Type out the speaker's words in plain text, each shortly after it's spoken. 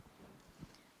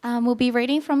We'll be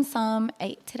reading from Psalm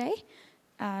 8 today,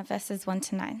 verses 1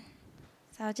 to 9.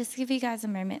 So I'll just give you guys a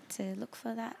moment to look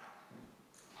for that.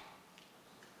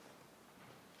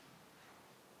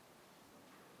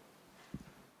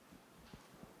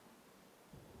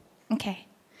 Okay.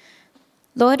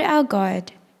 Lord our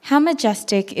God, how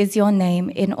majestic is your name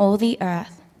in all the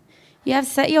earth. You have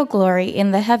set your glory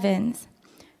in the heavens.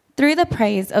 Through the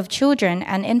praise of children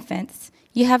and infants,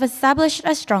 you have established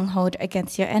a stronghold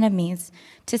against your enemies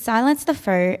to silence the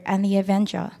foe and the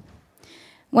avenger.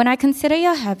 When I consider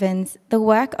your heavens, the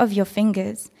work of your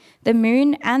fingers, the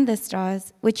moon and the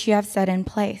stars which you have set in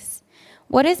place,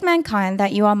 what is mankind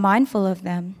that you are mindful of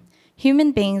them,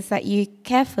 human beings that you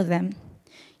care for them?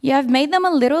 You have made them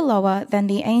a little lower than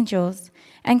the angels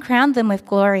and crowned them with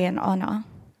glory and honor.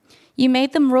 You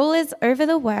made them rulers over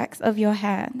the works of your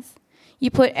hands.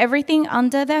 You put everything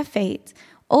under their feet,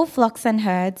 all flocks and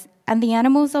herds, and the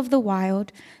animals of the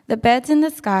wild, the birds in the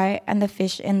sky, and the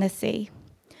fish in the sea.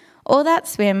 All that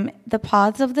swim the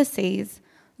paths of the seas.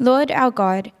 Lord our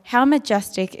God, how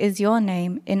majestic is your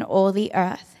name in all the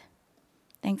earth.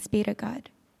 Thanks be to God.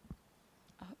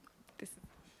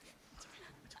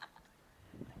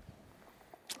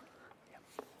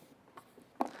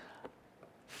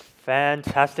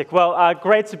 Fantastic. Well,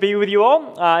 great to be with you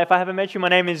all. If I haven't met you, my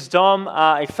name is Dom.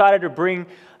 Excited to bring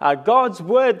God's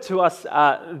word to us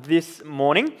this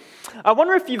morning. I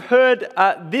wonder if you've heard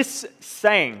this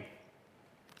saying: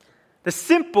 the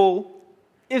simple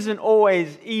isn't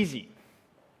always easy.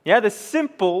 Yeah, the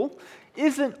simple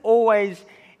isn't always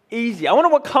easy. I wonder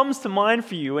what comes to mind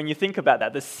for you when you think about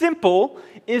that. The simple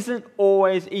isn't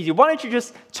always easy. Why don't you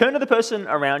just turn to the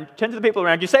people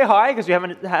around you, say hi, because we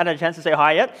haven't had a chance to say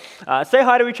hi yet. Say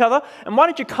hi to each other, and why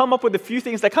don't you come up with a few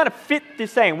things that kind of fit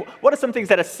this saying? What are some things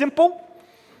that are simple,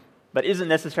 but isn't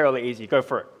necessarily easy? Go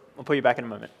for it. I'll pull you back in a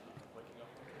moment.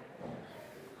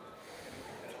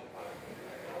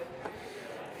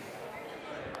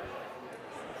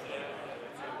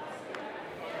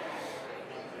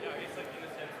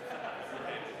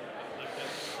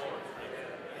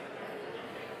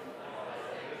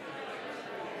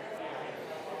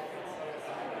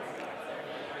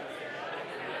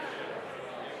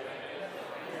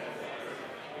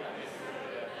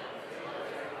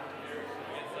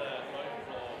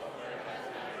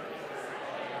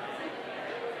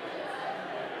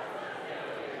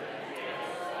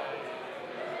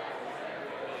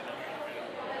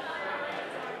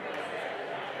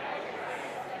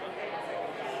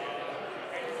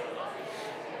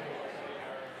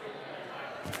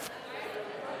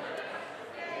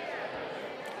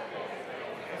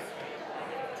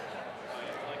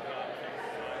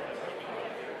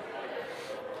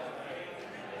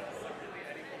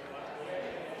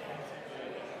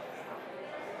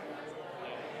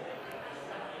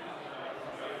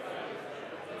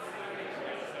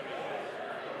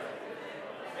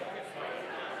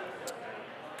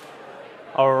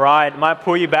 All right, might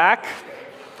pull you back.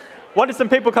 What did some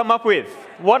people come up with?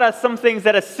 What are some things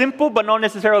that are simple but not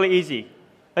necessarily easy?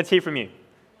 Let's hear from you.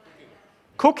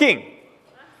 Cooking.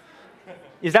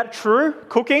 Is that true?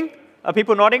 Cooking? Are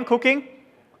people nodding? Cooking?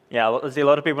 Yeah, I see a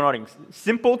lot of people nodding.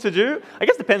 Simple to do? I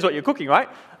guess it depends what you're cooking, right?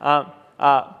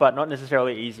 But not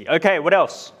necessarily easy. Okay, what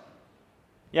else?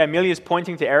 Yeah, Amelia's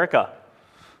pointing to Erica.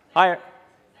 Hi.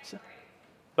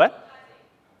 What?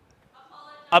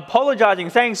 Apologizing,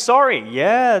 saying sorry.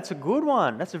 Yeah, that's a good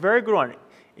one. That's a very good one.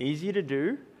 Easy to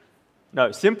do.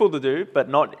 No, simple to do, but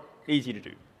not easy to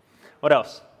do. What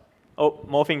else? Oh,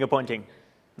 more finger pointing.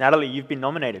 Natalie, you've been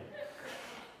nominated.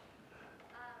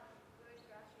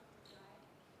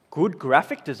 Good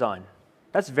graphic design.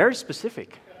 That's very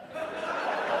specific.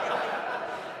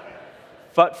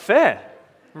 But fair.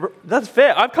 That's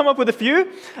fair. I've come up with a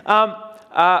few.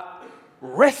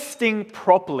 Resting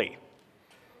properly.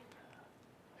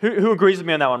 Who agrees with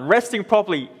me on that one? Resting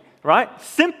properly, right?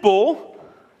 Simple,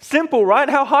 right?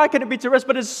 How hard can it be to rest?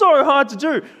 But it's so hard to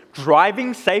do.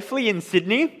 Driving safely in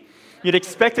Sydney, you'd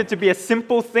expect it to be a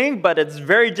simple thing, but it's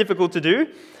very difficult to do.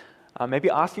 Maybe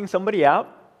asking somebody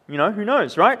out, who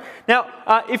knows, right? Now,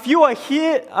 if you are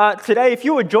here today, if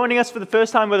you are joining us for the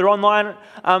first time, whether online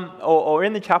or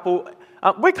in the chapel,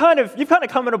 you've kind of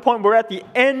come at a point where we're at the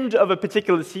end of a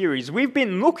particular series. We've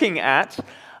been looking at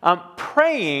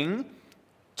praying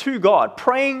to God,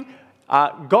 praying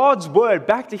God's word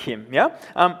back to Him. Yeah,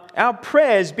 our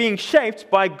prayers being shaped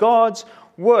by God's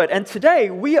word. And today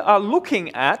we are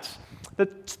looking at the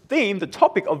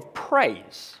topic of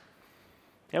praise.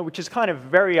 Yeah, which is kind of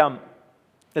very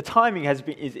the timing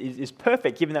is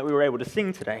perfect, given that we were able to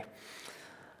sing today.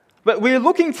 But we're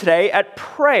looking today at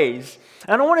praise,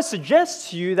 and I want to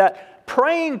suggest to you that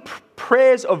praying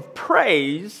prayers of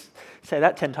praise, say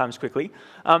that 10 times quickly,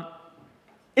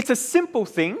 it's a simple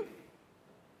thing,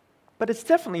 but it's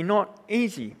definitely not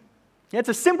easy. Yeah, it's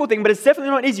a simple thing, but it's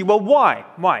definitely not easy. Well, why?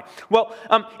 Why? Well,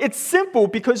 it's simple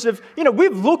because of,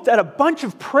 we've looked at a bunch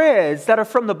of prayers that are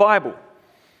from the Bible.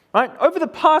 Right? Over the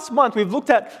past month, we've looked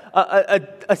at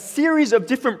a series of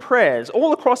different prayers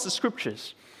all across the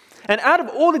scriptures. And out of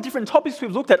all the different topics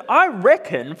we've looked at, I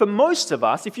reckon for most of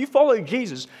us, if you follow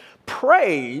Jesus,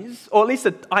 praise, or at least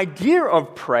the idea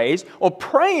of praise, or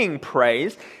praying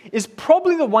praise, is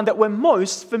probably the one that we're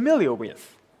most familiar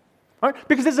with. Right?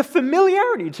 Because there's a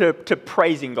familiarity to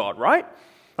praising God, right?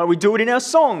 We do it in our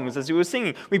songs as we were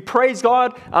singing. We praise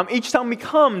God each time we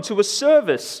come to a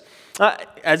service.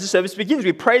 As the service begins,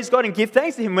 we praise God and give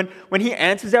thanks to Him when He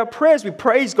answers our prayers. We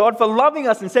praise God for loving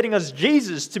us and setting us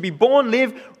Jesus to be born,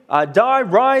 live, die,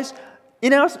 rise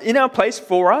in our place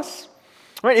for us.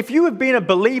 Right? If you have been a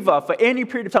believer for any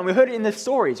period of time, we heard it in the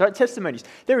stories, right? Testimonies.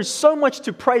 There is so much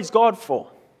to praise God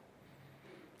for.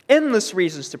 Endless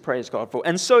reasons to praise God for.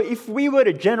 And so if we were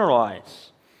to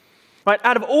generalize, right,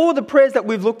 out of all the prayers that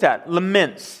we've looked at,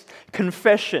 laments,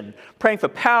 confession, praying for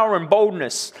power and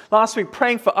boldness, last week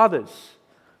praying for others,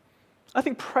 I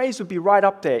think praise would be right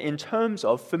up there in terms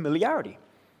of familiarity.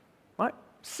 Right?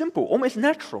 Simple, almost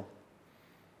natural.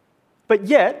 But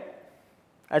yet,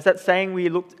 as that saying we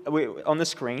looked on the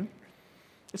screen,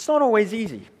 it's not always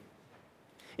easy.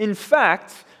 In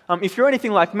fact, if you're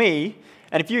anything like me,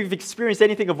 and if you've experienced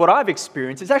anything of what I've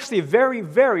experienced, it's actually a very,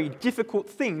 very difficult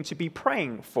thing to be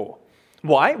praying for.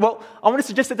 Why? Well, I want to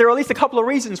suggest that there are at least a couple of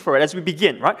reasons for it as we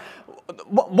begin, right?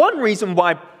 One reason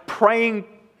why praying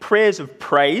prayers of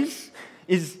praise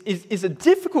is a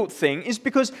difficult thing is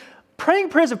because praying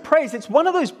prayers of praise, it's one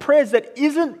of those prayers that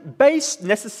isn't based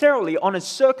necessarily on a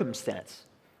circumstance.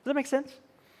 Does that make sense?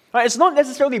 Right? It's not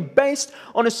necessarily based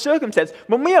on a circumstance.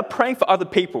 When we are praying for other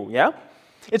people, yeah?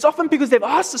 It's often because they've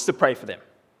asked us to pray for them.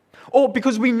 Or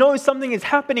because we know something is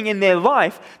happening in their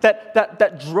life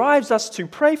that drives us to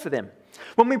pray for them.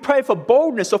 When we pray for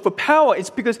boldness or for power, it's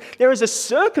because there is a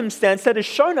circumstance that has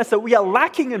shown us that we are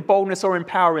lacking in boldness or in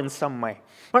power in some way.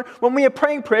 Right? When we are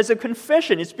praying prayers of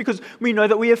confession, it's because we know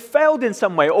that we have failed in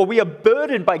some way or we are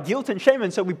burdened by guilt and shame,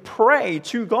 and so we pray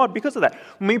to God because of that.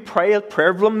 When we pray a prayer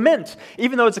of lament,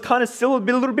 even though it's kind of still a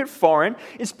little bit foreign,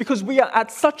 it's because we are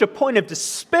at such a point of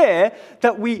despair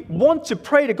that we want to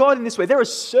pray to God in this way. There are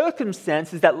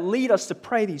circumstances that lead us to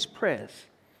pray these prayers.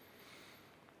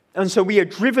 And so we are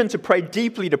driven to pray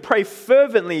deeply, to pray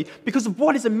fervently because of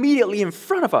what is immediately in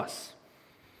front of us.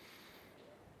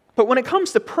 But when it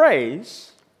comes to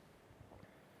praise,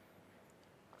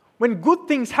 when good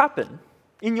things happen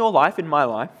in your life, in my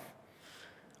life,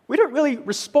 we don't really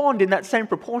respond in that same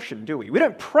proportion, do we? We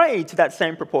don't pray to that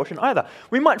same proportion either.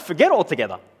 We might forget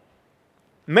altogether.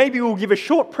 Maybe we'll give a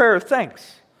short prayer of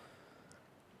thanks.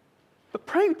 But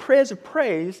praying prayers of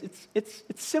praise, it's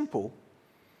simple,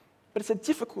 but it's a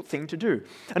difficult thing to do.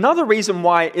 Another reason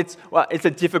why it's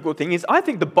a difficult thing is I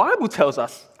think the Bible tells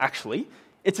us, actually,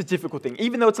 it's a difficult thing,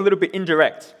 even though it's a little bit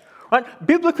indirect. Right?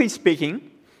 Biblically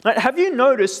speaking, right, have you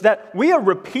noticed that we are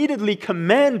repeatedly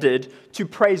commanded to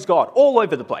praise God all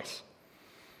over the place?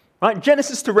 Right?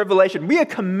 Genesis to Revelation, we are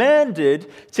commanded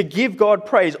to give God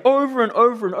praise over and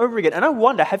over and over again. And I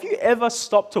wonder, have you ever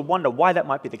stopped to wonder why that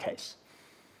might be the case?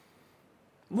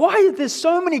 Why are there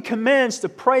so many commands to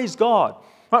praise God?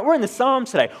 Right, we're in the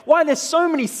Psalms today. Why are there so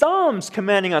many Psalms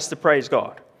commanding us to praise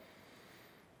God?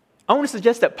 I want to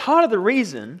suggest that part of the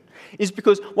reason is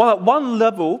because while at one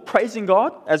level, praising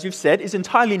God, as we've said, is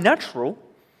entirely natural,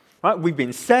 right? We've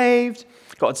been saved,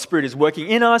 God's Spirit is working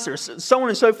in us, or so on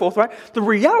and so forth, right? The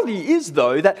reality is,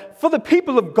 though, that for the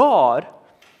people of God,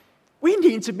 we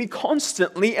need to be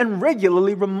constantly and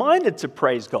regularly reminded to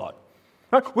praise God.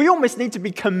 Right? We almost need to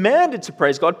be commanded to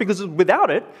praise God because without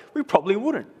it, we probably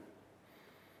wouldn't.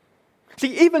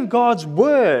 See, even God's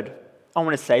Word, I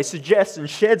want to say, suggests and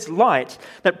sheds light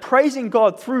that praising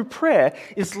God through prayer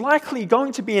is likely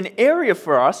going to be an area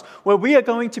for us where we are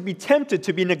going to be tempted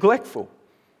to be neglectful,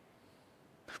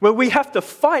 where we have to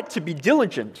fight to be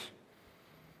diligent.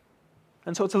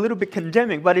 And so it's a little bit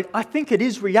condemning, but I think it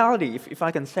is reality, if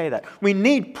I can say that. We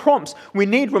need prompts, we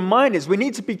need reminders, we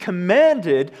need to be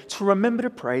commanded to remember to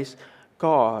praise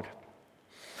God.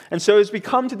 And so as we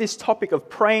come to this topic of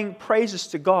praying praises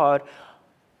to God,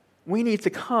 we need to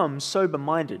come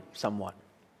sober-minded somewhat.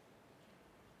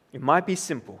 It might be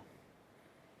simple.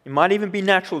 It might even be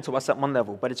natural to us at one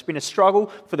level, but it's been a struggle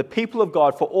for the people of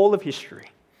God for all of history.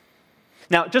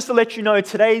 Now, just to let you know,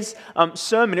 today's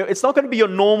sermon, it's not going to be your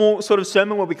normal sort of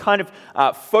sermon where we kind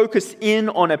of focus in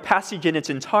on a passage in its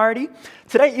entirety.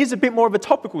 Today is a bit more of a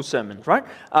topical sermon, right?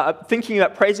 Thinking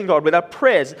about praising God with our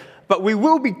prayers, but we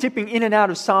will be dipping in and out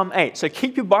of Psalm 8. So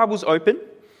keep your Bibles open,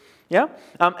 yeah?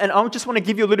 And I just want to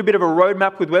give you a little bit of a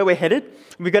roadmap with where we're headed.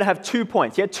 We're going to have 2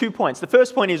 points, 2 points. The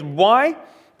first point is why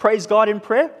praise God in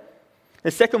prayer. The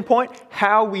second point,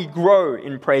 how we grow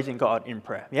in praising God in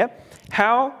prayer. Yeah?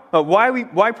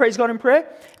 Why praise God in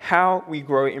prayer? How we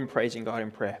grow in praising God in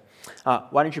prayer.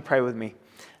 Why don't you pray with me?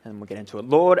 And we'll get into it.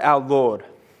 Lord, our Lord,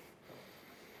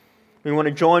 we want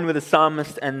to join with the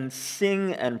psalmist and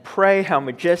sing and pray how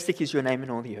majestic is your name in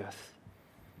all the earth.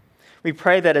 We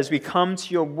pray that as we come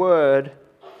to your word,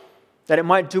 that it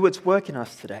might do its work in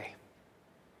us today.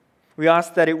 We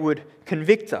ask that it would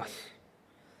convict us.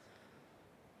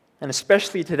 And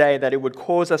especially today, that it would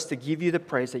cause us to give you the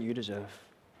praise that you deserve.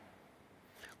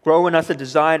 Grow in us a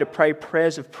desire to pray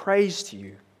prayers of praise to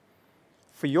you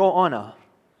for your honor,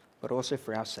 but also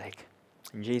for our sake.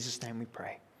 In Jesus' name we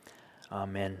pray.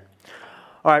 Amen.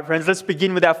 All right, friends, let's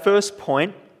begin with our first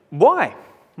point. Why?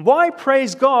 Why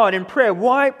praise God in prayer?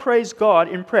 Why praise God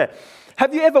in prayer?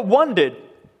 Have you ever wondered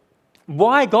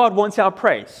why God wants our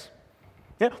praise?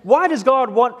 Yeah? Why does God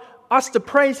want us to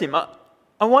praise Him?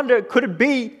 I wonder, could it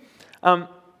be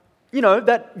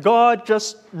that God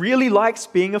just really likes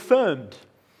being affirmed?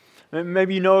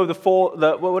 Maybe you know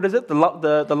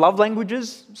the love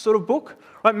languages sort of book,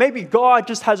 right? Maybe God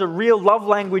just has a real love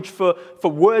language for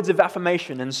words of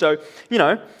affirmation, and so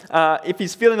if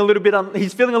he's feeling a little bit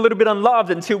unloved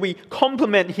until we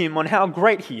compliment him on how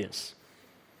great he is.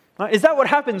 Right? Is that what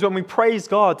happens when we praise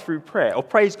God through prayer or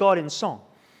praise God in song?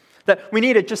 That we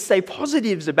need to just say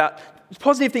positive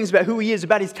things about who he is,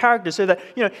 about his character, so that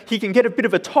he can get a bit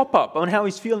of a top up on how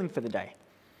he's feeling for the day.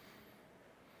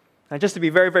 Now, just to be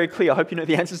very, very clear, I hope you know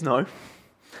the answer is no.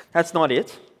 That's not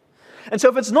it. And so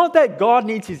if it's not that God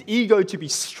needs his ego to be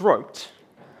stroked,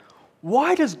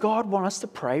 why does God want us to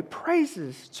pray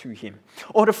praises to him?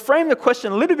 Or to frame the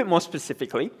question a little bit more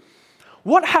specifically,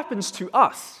 what happens to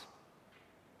us?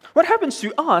 What happens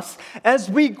to us as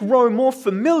we grow more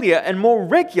familiar and more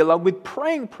regular with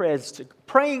praying praises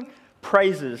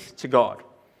to God?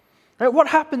 Right? What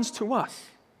happens to us?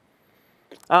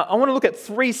 I want to look at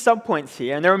 3 subpoints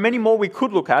here, and there are many more we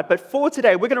could look at, but for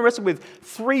today, we're going to wrestle with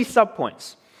 3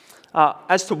 subpoints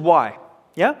as to why.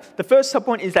 Yeah? The first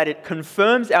subpoint is that it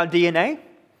confirms our DNA.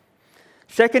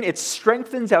 Second, it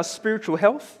strengthens our spiritual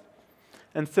health.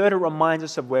 And third, it reminds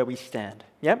us of where we stand.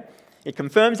 Yeah? It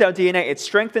confirms our DNA, it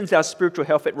strengthens our spiritual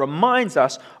health, it reminds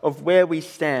us of where we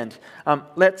stand.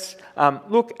 Let's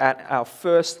look at our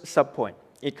first subpoint.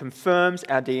 It confirms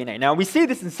our DNA. Now, we see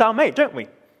this in Psalm 8, don't we?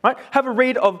 Right? Have a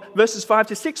read of verses 5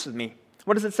 to 6 with me.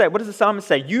 What does it say? What does the psalmist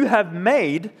say? You have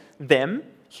made them,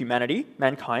 humanity,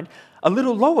 mankind, a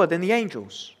little lower than the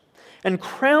angels, and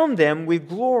crowned them with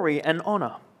glory and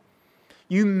honor.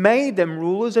 You made them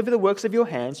rulers over the works of your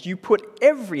hands. You put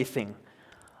everything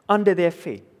under their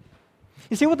feet.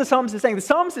 You see what the psalmist is saying? The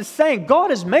psalmist is saying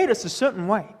God has made us a certain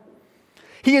way.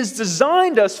 He has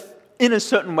designed us in a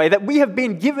certain way that we have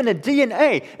been given a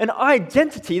DNA, an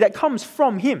identity that comes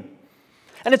from him.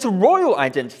 And it's a royal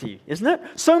identity, isn't it?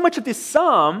 So much of this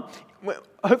psalm,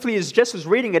 hopefully as Jess was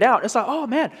reading it out, it's like, oh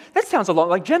man, that sounds a lot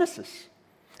like Genesis.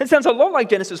 It sounds a lot like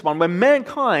Genesis 1, where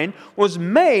mankind was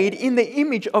made in the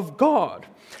image of God.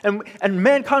 And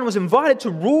mankind was invited to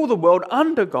rule the world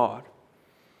under God.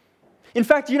 In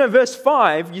fact, verse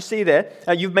 5, you see there,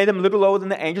 you've made them a little lower than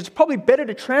the angels. It's probably better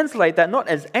to translate that not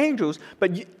as angels,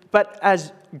 but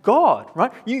as God,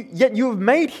 right? Yet you have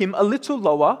made him a little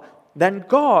lower than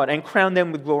God and crowned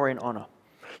them with glory and honor.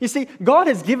 You see, God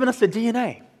has given us a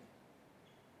DNA.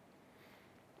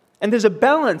 And there's a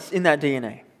balance in that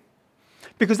DNA.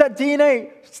 Because that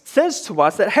DNA says to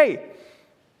us that, hey,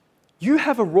 you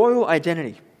have a royal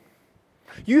identity.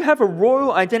 You have a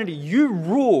royal identity. You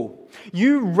rule.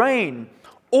 You reign.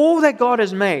 All that God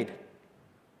has made.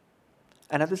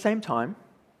 And at the same time,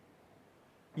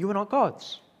 you are not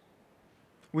God's.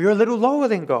 We are a little lower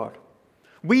than God.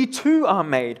 We too are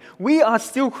made. We are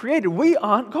still created. We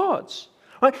aren't God's.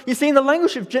 Right? You see, in the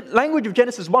language of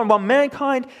Genesis 1, while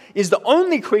mankind is the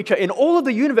only creature in all of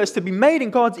the universe to be made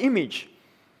in God's image,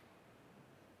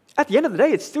 at the end of the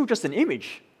day, it's still just an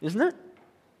image, isn't it?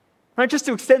 Right? Just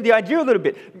to extend the idea a little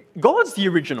bit, God's the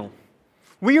original.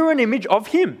 We are an image of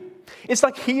him. It's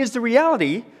like he is the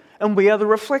reality and we are the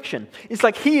reflection. It's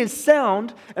like he is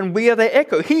sound and we are the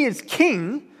echo. He is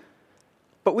king,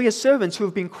 but we are servants who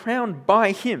have been crowned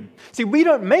by him. See, we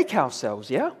don't make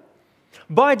ourselves, yeah?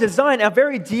 By design, our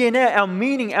very DNA, our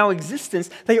meaning, our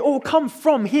existence, they all come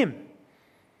from him.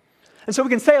 And so we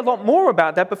can say a lot more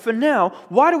about that, but for now,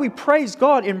 why do we praise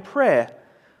God in prayer?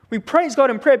 We praise God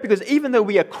in prayer because even though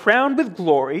we are crowned with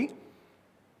glory,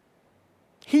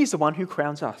 He's the one who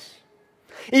crowns us.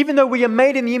 Even though we are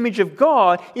made in the image of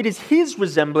God, it is His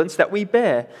resemblance that we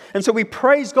bear. And so we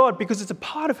praise God because it's a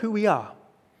part of who we are.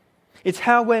 It's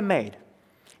how we're made.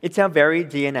 It's our very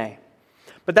DNA.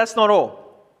 But that's not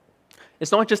all.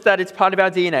 It's not just that it's part of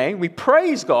our DNA. We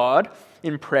praise God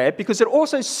in prayer because it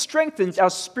also strengthens our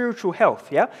spiritual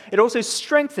health. Yeah, it also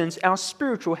strengthens our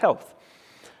spiritual health.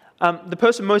 The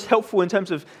person most helpful in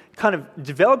terms of kind of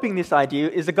developing this idea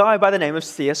is a guy by the name of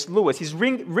C.S. Lewis. He's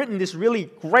written this really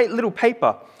great little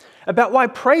paper about why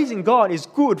praising God is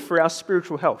good for our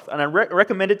spiritual health. And I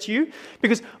recommend it to you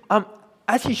because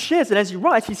as he shares and as he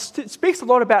writes, he speaks a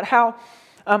lot about how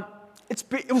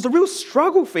it was a real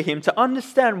struggle for him to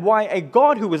understand why a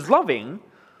God who was loving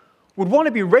would want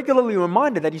to be regularly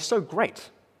reminded that He's so great.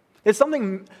 There's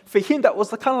something for him that was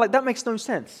kind of like, that makes no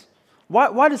sense.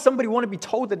 Why does somebody want to be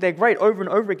told that they're great over and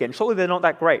over again? Surely they're not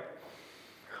that great.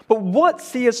 But what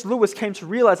C.S. Lewis came to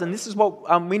realize, and this is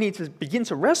what we need to begin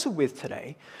to wrestle with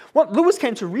today, what Lewis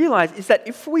came to realize is that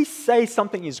if we say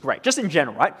something is great, just in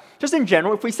general, right? Just in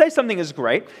general, if we say something is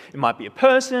great, it might be a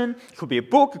person, it could be a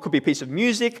book, it could be a piece of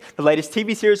music, the latest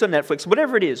TV series on Netflix,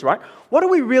 whatever it is, right? What are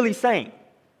we really saying?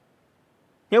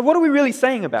 What are we really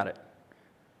saying about it?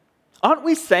 Aren't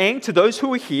we saying to those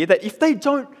who are here that if they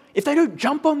don't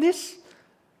jump on this,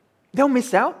 they'll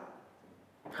miss out?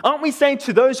 Aren't we saying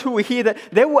to those who are here that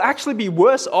they will actually be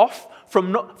worse off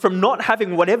from not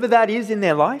having whatever that is in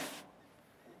their life?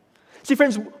 See,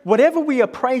 friends, whatever we are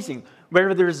praising,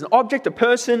 whether there is an object, a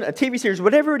person, a TV series,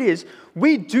 whatever it is,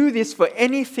 we do this for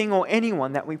anything or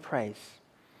anyone that we praise.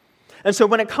 And so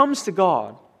when it comes to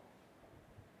God,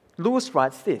 Lewis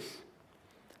writes this: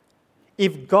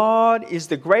 if God is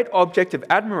the great object of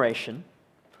admiration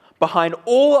behind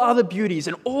all other beauties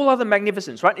and all other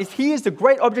magnificence, right? If He is the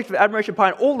great object of admiration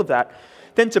behind all of that,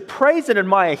 then to praise and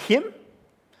admire Him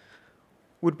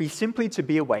would be simply to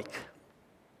be awake,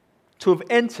 to have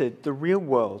entered the real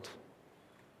world.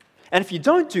 And if you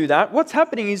don't do that, what's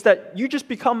happening is that you just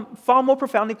become far more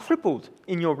profoundly crippled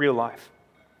in your real life.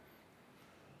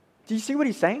 Do you see what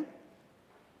he's saying?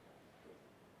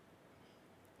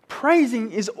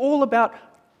 Praising is all about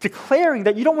declaring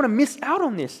that you don't want to miss out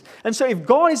on this. And so if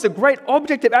God is the great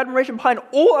object of admiration behind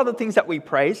all other things that we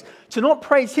praise, to not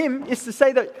praise Him is to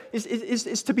say that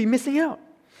is to be missing out.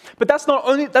 But that's not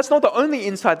the only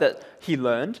insight that he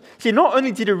learned. See, not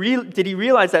only did he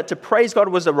realize that to praise God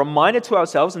was a reminder to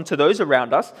ourselves and to those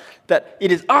around us that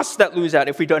it is us that lose out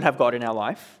if we don't have God in our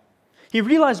life, he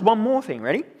realized one more thing.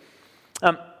 Ready?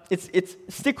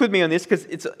 Stick with me on this because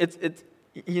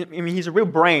he's a real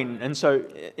brain, and so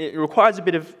it requires a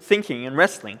bit of thinking and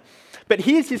wrestling. But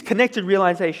here's his connected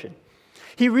realization.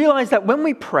 He realized that when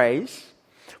we praise,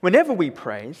 whenever we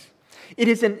praise, it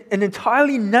is an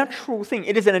entirely natural thing.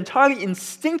 It is an entirely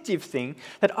instinctive thing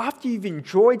that after you've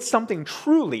enjoyed something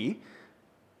truly,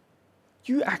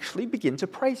 you actually begin to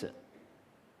praise it.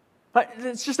 Right?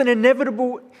 It's just an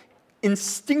inevitable,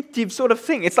 instinctive sort of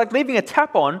thing. It's like leaving a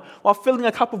tap on while filling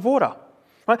a cup of water.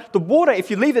 Right? The water, if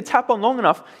you leave the tap on long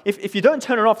enough, if you don't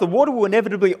turn it off, the water will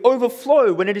inevitably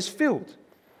overflow when it is filled.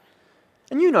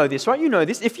 And you know this, right? You know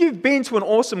this. If you've been to an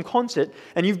awesome concert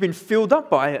and you've been filled up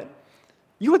by it,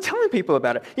 you are telling people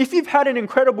about it. If you've had an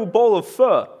incredible bowl of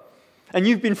pho and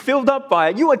you've been filled up by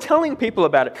it, you are telling people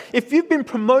about it. If you've been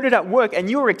promoted at work and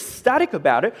you're ecstatic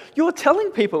about it, you're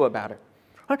telling people about it.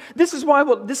 Right? This is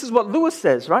what Lewis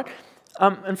says, right?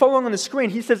 And following on the screen,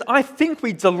 he says, I think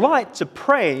we delight to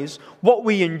praise what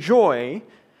we enjoy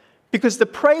because the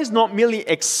praise not merely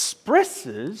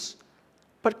expresses,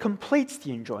 but completes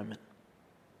the enjoyment.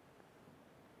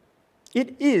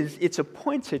 It is its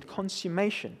appointed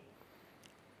consummation.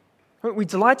 We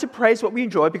delight to praise what we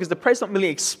enjoy because the praise not merely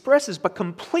expresses but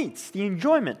completes the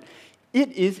enjoyment.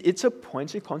 It is its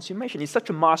appointed consummation. He's such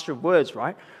a master of words,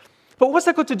 right? But what's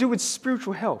that got to do with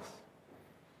spiritual health?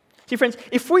 See, friends,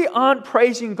 if we aren't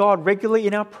praising God regularly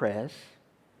in our prayers,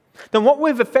 then what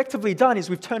we've effectively done is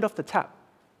we've turned off the tap.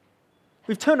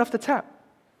 We've turned off the tap.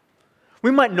 We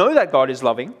might know that God is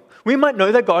loving. We might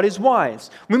know that God is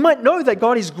wise. We might know that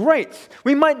God is great.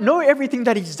 We might know everything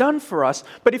that He's done for us.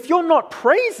 But if you're not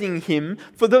praising Him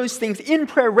for those things in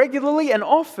prayer regularly and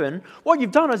often, what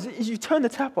you've done is you've turned the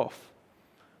tap off.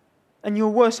 And you're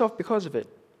worse off because of it.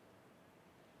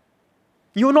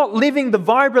 You're not living the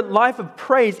vibrant life of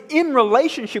praise in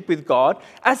relationship with God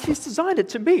as He's designed it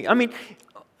to be. I mean,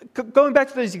 going back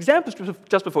to those examples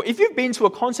just before, if you've been to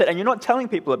a concert and you're not telling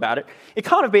people about it, it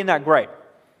can't have been that great.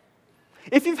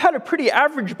 If you've had a pretty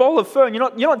average bowl of pho and you're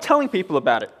not telling people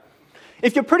about it,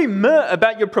 If you're pretty meh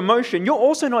about your promotion, you're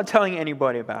also not telling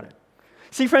anybody about it.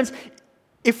 See, friends,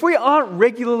 if we aren't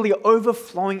regularly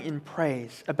overflowing in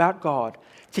praise about God,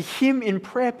 to Him in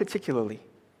prayer particularly,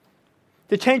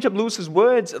 to change up Lewis's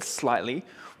words slightly,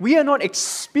 we are not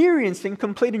experiencing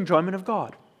complete enjoyment of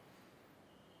God.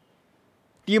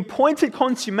 The appointed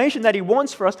consummation that He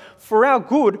wants for us, for our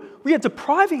good, we are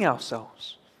depriving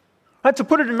ourselves. Right? To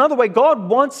put it another way, God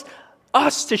wants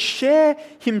us to share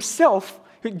Himself.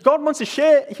 God wants to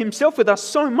share Himself with us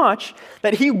so much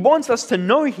that He wants us to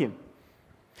know Him.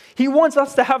 He wants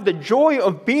us to have the joy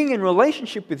of being in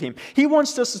relationship with Him. He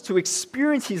wants us to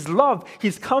experience His love,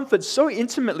 His comfort so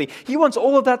intimately. He wants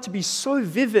all of that to be so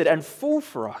vivid and full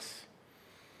for us.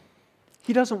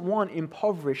 He doesn't want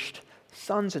impoverished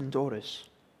sons and daughters.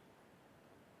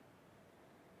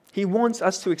 He wants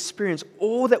us to experience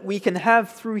all that we can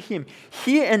have through Him,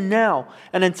 here and now,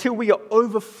 and until we are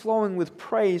overflowing with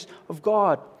praise of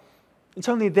God. It's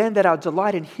only then that our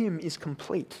delight in Him is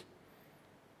complete.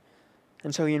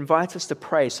 And so He invites us to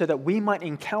pray so that we might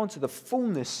encounter the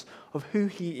fullness of who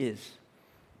He is.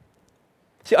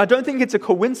 See, I don't think it's a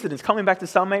coincidence, coming back to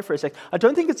Psalm 8 for a sec, I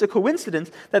don't think it's a coincidence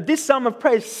that this psalm of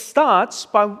praise starts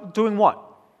by doing what?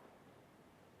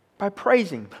 By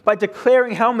praising, by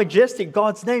declaring how majestic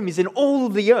God's name is in all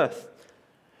of the earth.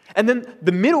 And then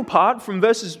the middle part, from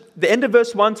the end of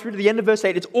verse 1 through to the end of verse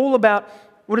 8, it's all about,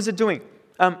 what is it doing?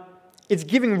 It's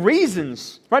giving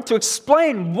reasons, right, to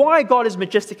explain why God is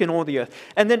majestic in all the earth.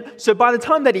 And then, so by the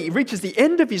time that he reaches the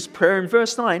end of his prayer in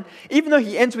verse 9, even though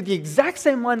he ends with the exact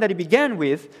same line that he began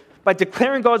with, by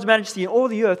declaring God's majesty in all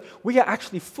the earth, we are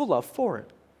actually fuller for it.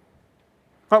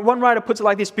 Right, one writer puts it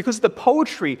like this: because of the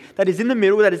poetry that is in the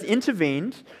middle, that is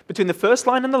intervened between the first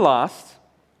line and the last,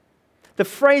 the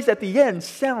phrase at the end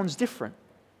sounds different.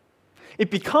 It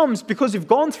becomes, because we've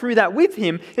gone through that with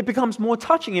him, it becomes more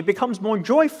touching, it becomes more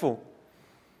joyful.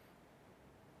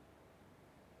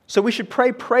 So we should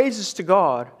pray praises to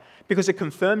God because it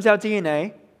confirms our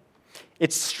DNA,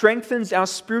 it strengthens our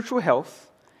spiritual health,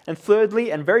 and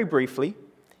thirdly, and very briefly,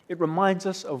 it reminds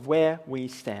us of where we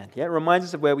stand. Yeah, it reminds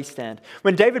us of where we stand.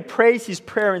 When David prays his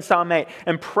prayer in Psalm 8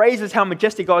 and praises how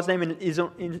majestic God's name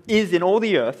is in all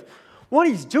the earth, what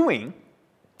he's doing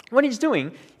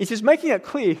is he's making it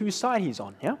clear whose side he's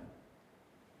on. Yeah?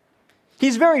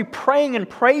 His very praying and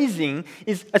praising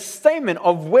is a statement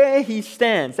of where he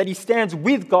stands, that he stands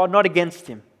with God, not against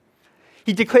him.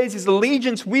 He declares his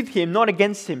allegiance with him, not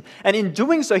against him. And in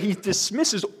doing so, he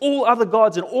dismisses all other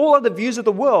gods and all other views of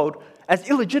the world as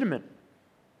illegitimate.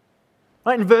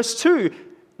 Right? In verse 2,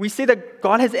 we see that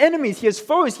God has enemies, he has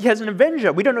foes, he has an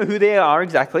avenger. We don't know who they are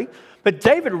exactly, but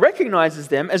David recognizes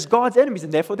them as God's enemies,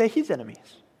 and therefore they're his enemies.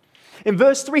 In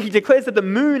verse 3, he declares that the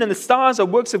moon and the stars are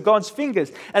works of God's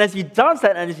fingers. And as he does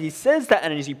that, and as he says that,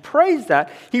 and as he prays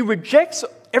that, he rejects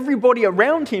everybody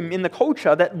around him in the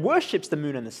culture that worships the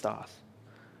moon and the stars.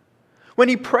 When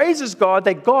he praises God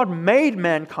that God made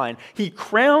mankind, he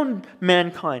crowned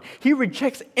mankind, he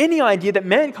rejects any idea that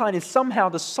mankind is somehow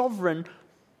the sovereign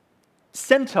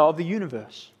center of the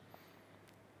universe.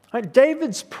 Right?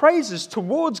 David's praises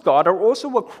towards God are also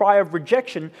a cry of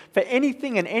rejection for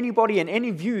anything and anybody and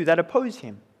any view that oppose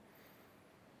him.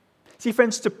 See,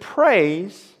 friends, to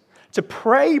pray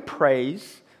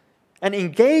praise, and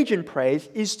engage in praise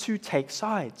is to take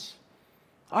sides.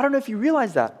 I don't know if you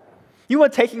realize that. You are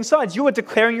taking sides. You are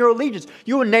declaring your allegiance.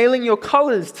 You are nailing your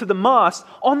colors to the mast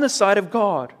on the side of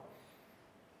God.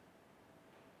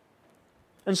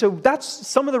 And so that's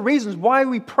some of the reasons why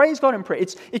we praise God in prayer.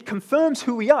 It confirms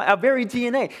who we are, our very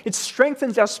DNA. It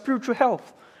strengthens our spiritual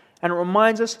health. And it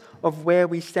reminds us of where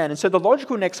we stand. And so the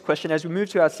logical next question as we move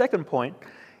to our second point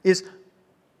is,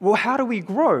 well, how do we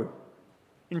grow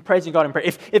in praising God in prayer?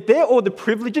 If they're all the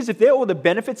privileges, if they're all the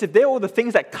benefits, if they're all the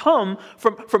things that come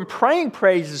from praying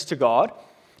praises to God,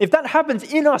 if that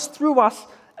happens in us, through us,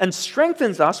 and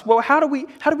strengthens us, well, how do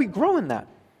we grow in that?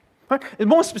 Right? And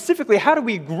more specifically, how do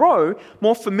we grow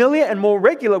more familiar and more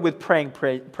regular with praying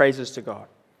praises to God?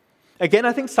 Again,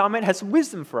 I think Psalm 8 has some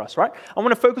wisdom for us, right? I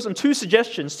want to focus on two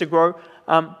suggestions to grow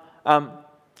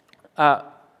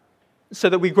so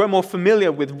that we grow more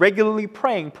familiar with regularly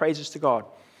praying praises to God.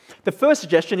 The first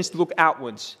suggestion is to look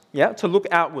outwards. Yeah, to look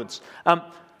outwards.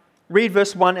 Read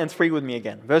verse 1 and 3 with me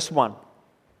again. Verse 1.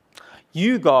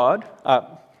 You, God,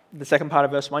 the second part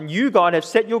of verse 1, you, God, have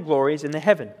set your glories in the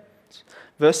heavens.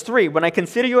 Verse 3, when I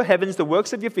consider your heavens, the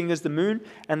works of your fingers, the moon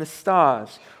and the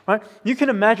stars. Right? You can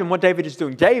imagine what David is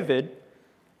doing. David,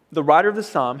 the writer of the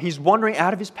psalm, he's wandering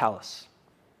out of his palace.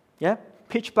 Yeah?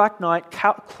 Pitch black night,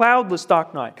 cloudless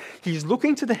dark night. He's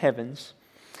looking to the heavens,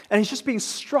 and he's just being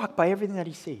struck by everything that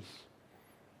he sees.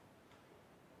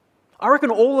 I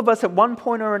reckon all of us at one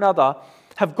point or another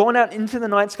have gone out into the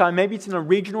night sky. Maybe it's in a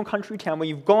regional country town where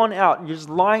you've gone out and you're just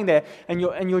lying there and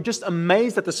you're just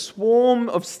amazed at the swarm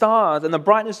of stars and the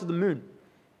brightness of the moon.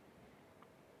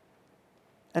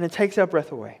 And it takes our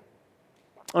breath away.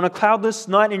 On a cloudless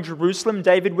night in Jerusalem,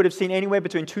 David would have seen anywhere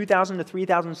between 2,000 to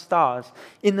 3,000 stars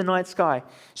in the night sky.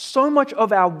 So much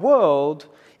of our world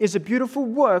is a beautiful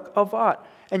work of art.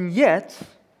 And yet,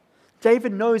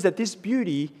 David knows that this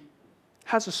beauty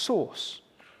has a source.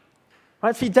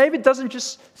 Right? See, David doesn't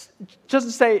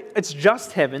say it's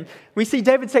just heaven. We see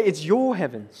David say it's your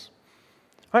heavens.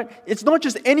 Right? It's not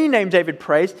just any name David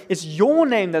prays. It's your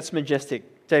name that's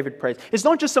majestic, David prays. It's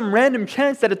not just some random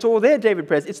chance that it's all there, David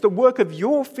prays. It's the work of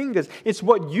your fingers. It's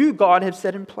what you, God, have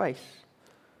set in place.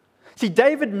 See,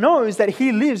 David knows that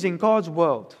he lives in God's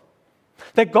world.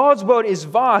 That God's world is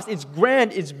vast, it's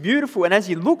grand, it's beautiful. And as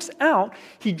he looks out,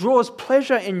 he draws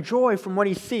pleasure and joy from what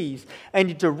he sees.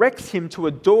 And it directs him to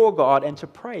adore God and to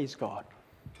praise God.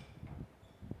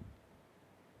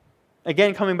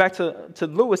 Again, coming back to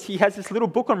Lewis, he has this little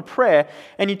book on prayer.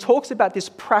 And he talks about this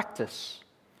practice.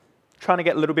 Trying to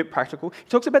get a little bit practical. He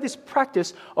talks about this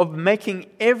practice of making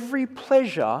every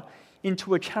pleasure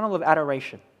into a channel of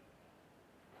adoration.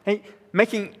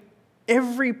 Making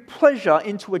every pleasure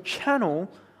into a channel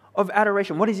of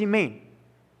adoration. What does he mean?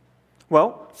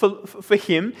 Well, for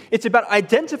him, it's about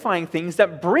identifying things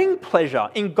that bring pleasure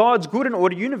in God's good and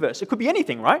ordered universe. It could be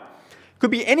anything, right? It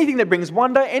could be anything that brings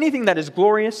wonder, anything that is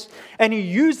glorious, and he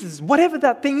uses whatever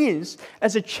that thing is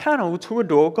as a channel to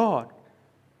adore God.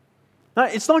 Now,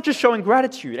 it's not just showing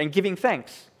gratitude and giving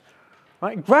thanks.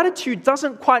 Right? Gratitude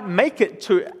doesn't quite make it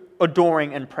to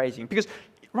adoring and praising. Because,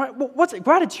 right, what's it?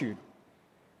 Gratitude?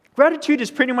 Gratitude is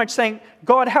pretty much saying,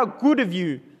 God, how good of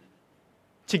you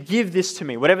to give this to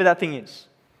me, whatever that thing is.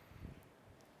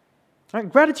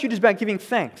 Right? Gratitude is about giving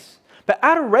thanks. But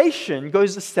adoration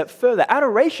goes a step further.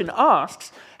 Adoration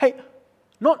asks, hey,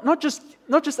 not just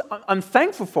I'm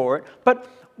thankful for it, but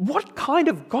what kind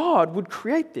of God would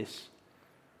create this?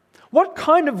 What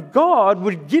kind of God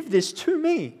would give this to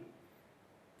me?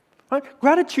 Right?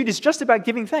 Gratitude is just about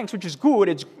giving thanks, which is good,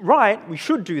 it's right, we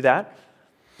should do that.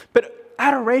 But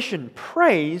adoration,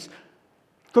 praise,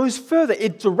 goes further.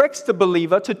 It directs the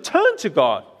believer to turn to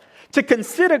God, to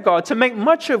consider God, to make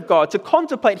much of God, to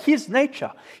contemplate His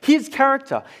nature, His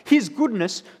character, His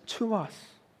goodness to us.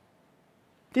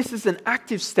 This is an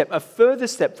active step, a further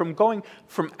step from going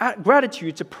from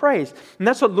gratitude to praise. And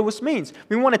that's what Lewis means.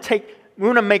 We want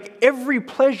to make every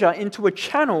pleasure into a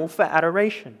channel for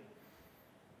adoration.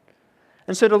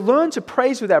 And so to learn to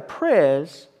praise with our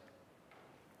prayers,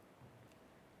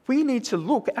 we need to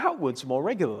look outwards more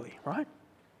regularly, right?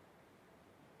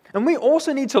 And we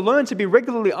also need to learn to be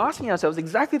regularly asking ourselves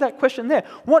exactly that question there.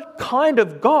 What kind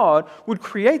of God would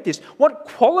create this? What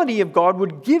quality of God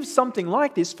would give something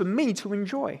like this for me to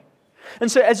enjoy? And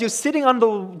so as you're sitting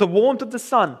under the warmth of the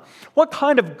sun, what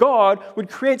kind of God would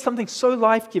create something so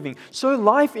life-giving, so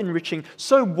life-enriching,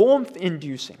 so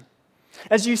warmth-inducing?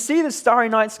 As you see the starry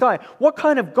night sky, what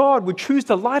kind of God would choose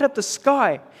to light up the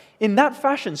sky in that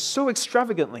fashion so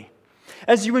extravagantly?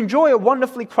 As you enjoy a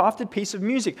wonderfully crafted piece of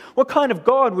music, what kind of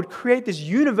God would create this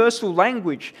universal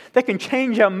language that can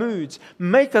change our moods,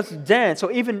 make us dance,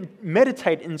 or even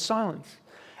meditate in silence?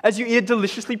 As you eat a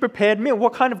deliciously prepared meal,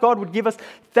 what kind of God would give us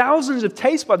thousands of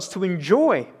taste buds to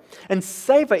enjoy and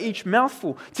savor each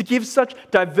mouthful, to give such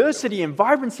diversity and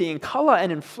vibrancy in color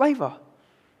and in flavor?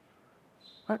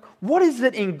 Right? What is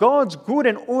it in God's good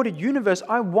and ordered universe,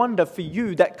 I wonder, for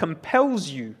you that compels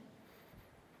you,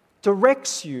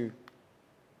 directs you,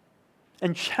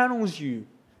 and channels you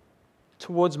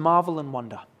towards marvel and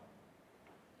wonder?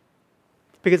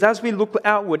 Because as we look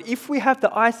outward, if we have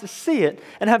the eyes to see it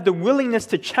and have the willingness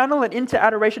to channel it into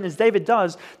adoration as David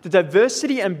does, the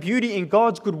diversity and beauty in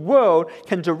God's good world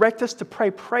can direct us to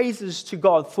pray praises to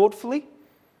God thoughtfully,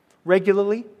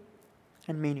 regularly,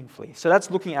 and meaningfully. So that's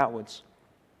looking outwards.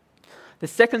 The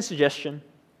second suggestion,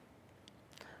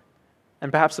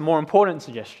 and perhaps the more important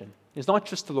suggestion, is not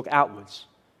just to look outwards,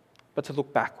 but to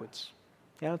look backwards.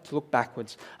 To look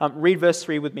backwards. Read verse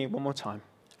 3 with me one more time.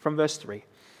 From verse 3.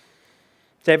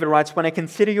 David writes, "When I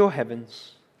consider your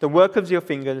heavens, the work of your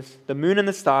fingers, the moon and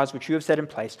the stars which you have set in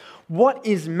place, what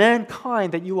is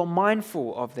mankind that you are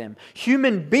mindful of them?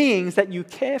 Human beings that you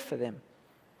care for them."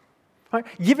 Right?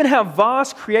 Given how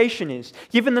vast creation is,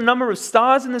 given the number of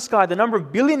stars in the sky, the number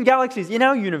of billion galaxies in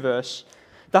our universe,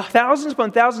 the thousands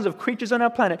upon thousands of creatures on our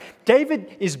planet,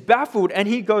 David is baffled and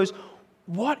he goes,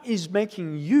 what is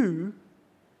making you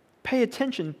pay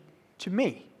attention to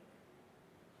me?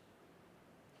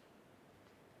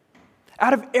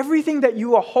 Out of everything that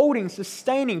you are holding,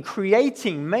 sustaining,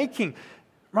 creating, making,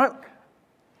 right?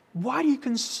 Why do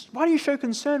you show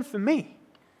concern for me?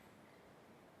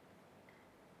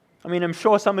 I mean, I'm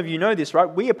sure some of you know this, right?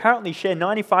 We apparently share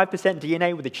 95%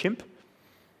 DNA with a chimp.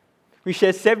 We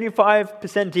share 75%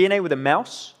 DNA with a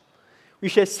mouse. We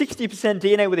share 60%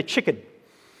 DNA with a chicken.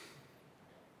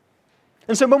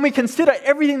 And so when we consider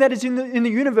everything that is in the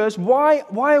universe, why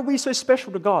are we so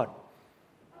special to God?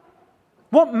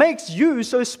 What makes you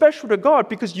so special to God?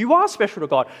 Because you are special to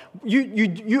God.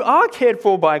 You are cared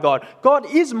for by God. God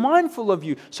is mindful of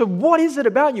you. So what is it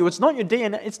about you? It's not your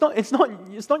DNA. It's not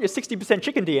your 60%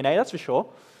 chicken DNA, that's for sure.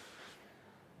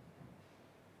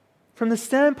 From the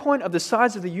standpoint of the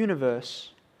size of the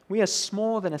universe, we are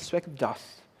smaller than a speck of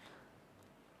dust.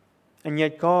 And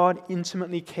yet God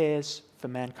intimately cares for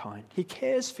mankind. He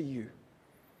cares for you.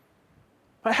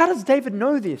 How does David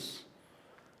know this?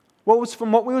 Well, it was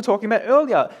from what we were talking about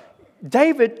earlier.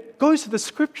 David goes to the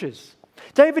scriptures.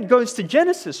 David goes to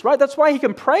Genesis, right? That's why he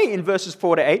can pray in verses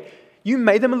 4 to 8. You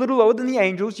made them a little lower than the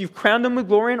angels. You've crowned them with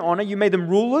glory and honor. You made them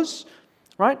rulers,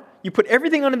 right? You put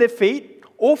everything under their feet.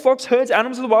 All flocks, herds,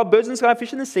 animals of the wild, birds in the sky,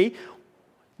 fish in the sea.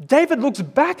 David looks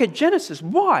back at Genesis.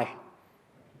 Why?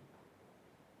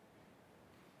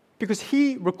 Because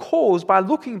he recalls by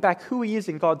looking back who he is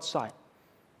in God's sight.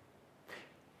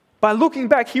 By looking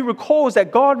back, he recalls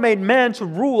that God made man to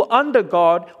rule under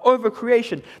God over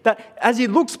creation. That as he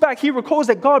looks back, he recalls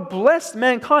that God blessed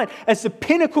mankind as the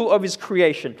pinnacle of his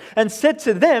creation and said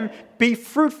to them, be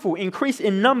fruitful, increase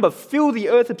in number, fill the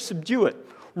earth and subdue it.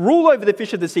 Rule over the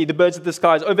fish of the sea, the birds of the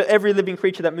skies, over every living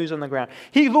creature that moves on the ground.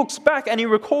 He looks back and he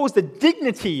recalls the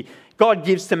dignity God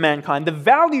gives to mankind, the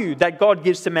value that God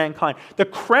gives to mankind, the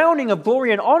crowning of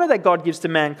glory and honor that God gives to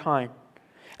mankind,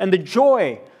 and the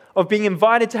joy of being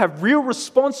invited to have real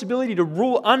responsibility to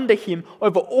rule under him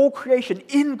over all creation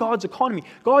in God's economy.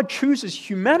 God chooses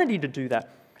humanity to do that,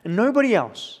 and nobody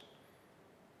else.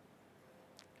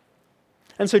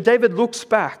 And so David looks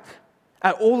back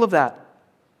at all of that,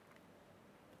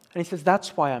 and he says,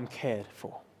 that's why I'm cared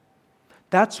for.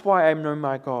 That's why I know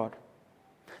my God.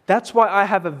 That's why I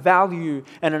have a value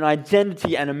and an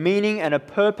identity and a meaning and a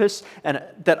purpose and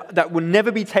that will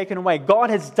never be taken away. God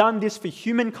has done this for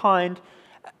humankind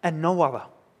and no other.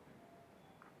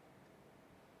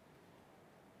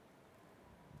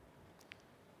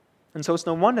 And so it's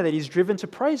no wonder that he's driven to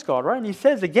praise God, right? And he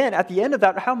says again at the end of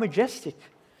that, how majestic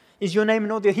is your name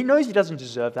in all the earth. He knows he doesn't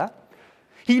deserve that.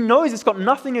 He knows it's got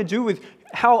nothing to do with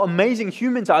how amazing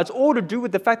humans are. It's all to do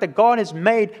with the fact that God has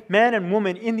made man and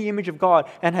woman in the image of God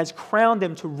and has crowned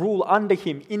them to rule under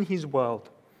him in his world.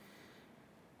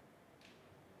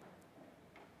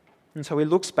 And so he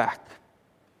looks back.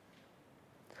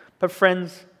 But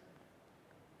friends,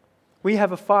 we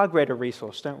have a far greater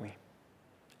resource, don't we?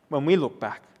 When we look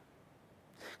back.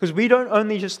 Because we don't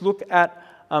only just look at,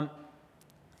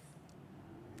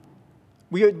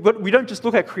 we don't just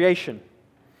look at creation.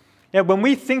 Now, when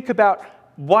we think about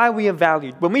why we are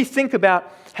valued, when we think about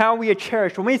how we are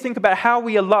cherished, when we think about how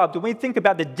we are loved, when we think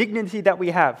about the dignity that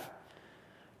we have,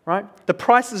 right? The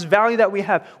priceless value that we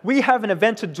have an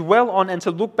event to dwell on and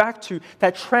to look back to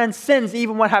that transcends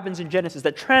even what happens in Genesis,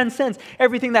 that transcends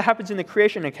everything that happens in the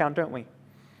creation account, don't we?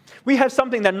 We have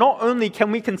something that not only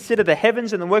can we consider the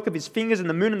heavens and the work of his fingers and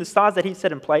the moon and the stars that he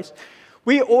set in place,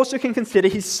 we also can consider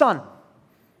his Son,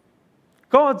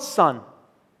 God's Son.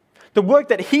 The work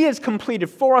that he has completed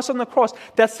for us on the cross,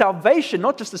 that salvation,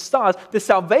 not just the stars, the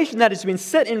salvation that has been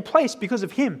set in place because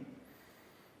of him.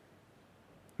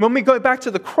 When we go back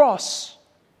to the cross,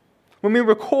 when we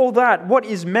recall that, what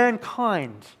is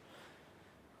mankind?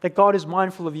 That God is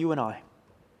mindful of you and I.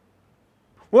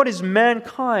 What is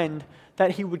mankind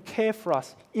that he would care for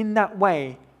us in that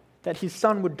way, that his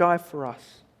Son would die for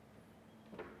us?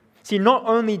 See, not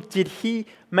only did he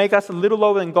make us a little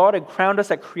lower than God and crowned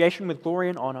us at creation with glory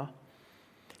and honor,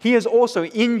 he has also,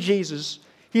 in Jesus,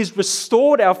 he has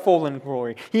restored our fallen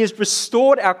glory. He has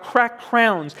restored our cracked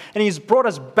crowns, and he has brought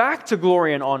us back to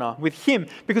glory and honor with him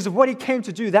because of what he came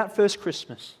to do that first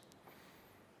Christmas.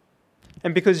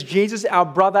 And because Jesus, our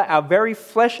brother, our very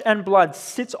flesh and blood,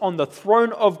 sits on the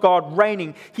throne of God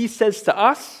reigning, he says to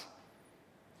us,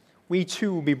 we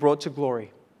too will be brought to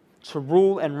glory, to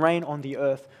rule and reign on the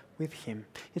earth with him.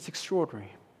 It's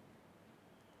extraordinary.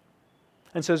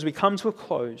 And so as we come to a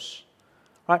close,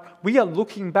 right, we are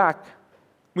looking back.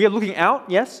 We are looking out,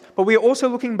 yes, but we are also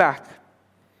looking back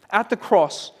at the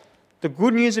cross, the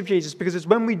good news of Jesus, because it's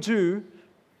when we do,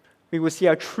 we will see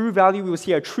our true value, we will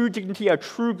see our true dignity, our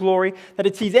true glory, that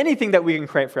it sees anything that we can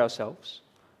create for ourselves.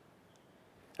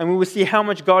 And we will see how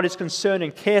much God is concerned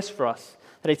and cares for us,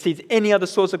 that exceeds any other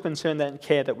source of concern and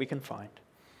care that we can find,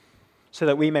 so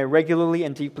that we may regularly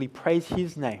and deeply praise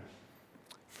His name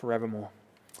forevermore.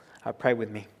 Pray with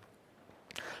me.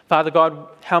 Father God,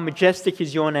 how majestic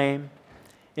is your name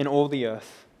in all the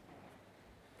earth.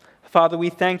 Father, we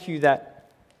thank you that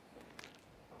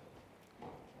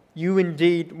you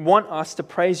indeed want us to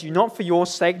praise you, not for your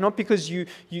sake, not because you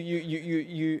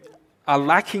are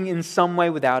lacking in some way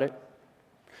without it.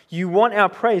 You want our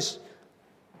praise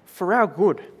for our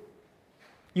good.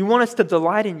 You want us to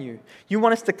delight in you. You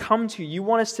want us to come to you. You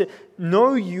want us to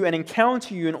know you and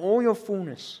encounter you in all your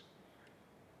fullness.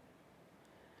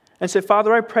 And so,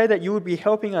 Father, I pray that you would be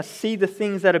helping us see the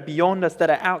things that are beyond us, that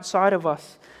are outside of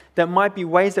us, that might be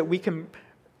ways that we can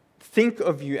think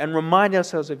of you and remind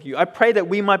ourselves of you. I pray that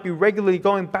we might be regularly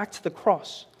going back to the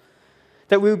cross,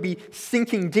 that we would be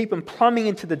sinking deep and plumbing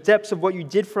into the depths of what you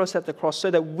did for us at the cross, so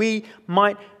that we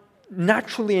might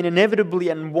naturally and inevitably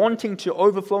and wanting to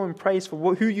overflow in praise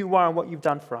for who you are and what you've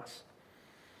done for us.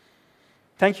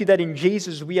 Thank you that in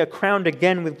Jesus we are crowned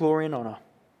again with glory and honor.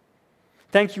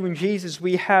 Thank you in Jesus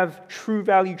we have true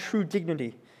value, true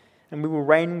dignity, and we will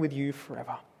reign with you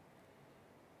forever.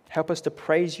 Help us to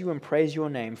praise you and praise your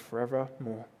name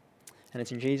forevermore. And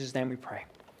it's in Jesus' name we pray.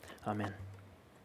 Amen.